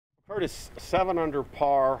Curtis, 7 under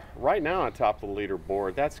par, right now on top of the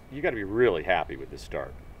leaderboard. You got to be really happy with this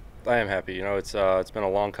start. I am happy. You know, it's been a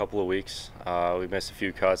long couple of weeks. We missed a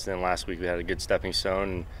few cuts, and then last week we had a good stepping stone,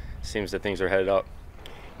 and it seems that things are headed up.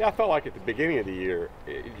 Yeah, I felt like at the beginning of the year,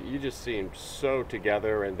 you just seemed so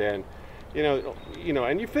together, and then,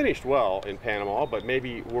 and you finished well in Panama, but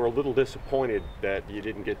maybe we're a little disappointed that you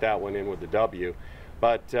didn't get that one in with the W.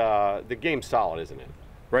 But the game's solid, isn't it?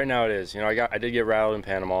 Right now it is. You know, I did get rattled in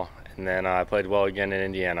Panama, and then I played well again in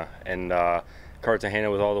Indiana. And Cartagena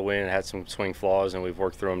with all the wind had some swing flaws, and we've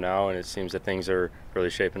worked through them now, and it seems that things are really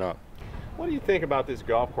shaping up. What do you think about this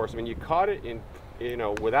golf course? I mean, you caught it in,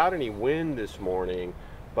 without any wind this morning,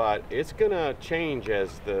 but it's going to change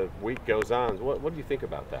as the week goes on. What do you think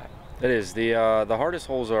about that? It is. The hardest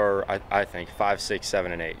holes are, I think, 5, 6,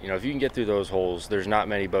 7, and 8. You know, if you can get through those holes, there's not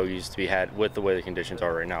many bogeys to be had with the way the conditions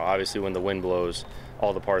are right now. Obviously, when the wind blows,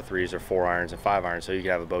 all the par 3s are 4 irons and 5 irons, so you can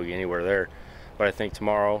have a bogey anywhere there. But I think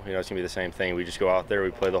tomorrow, it's going to be the same thing. We just go out there, we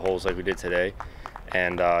play the holes like we did today,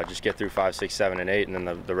 and just get through 5, 6, 7, and 8, and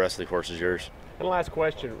then the rest of the course is yours. And last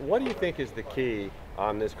question, what do you think is the key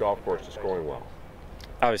on this golf course to scoring well?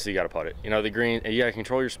 Obviously, you got to putt it. You know, the green, you got to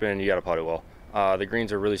control your spin, you got to putt it well. The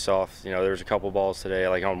greens are really soft. You know, there was a couple balls today,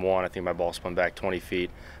 like on one, I think my ball spun back 20 feet.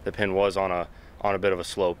 The pin was on a bit of a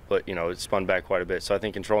slope, but it spun back quite a bit. So I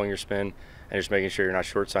think controlling your spin and just making sure you're not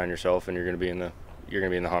short-siding yourself, and you're going to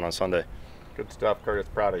be in the hunt on Sunday. Good stuff, Curtis.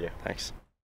 Proud of you. Thanks.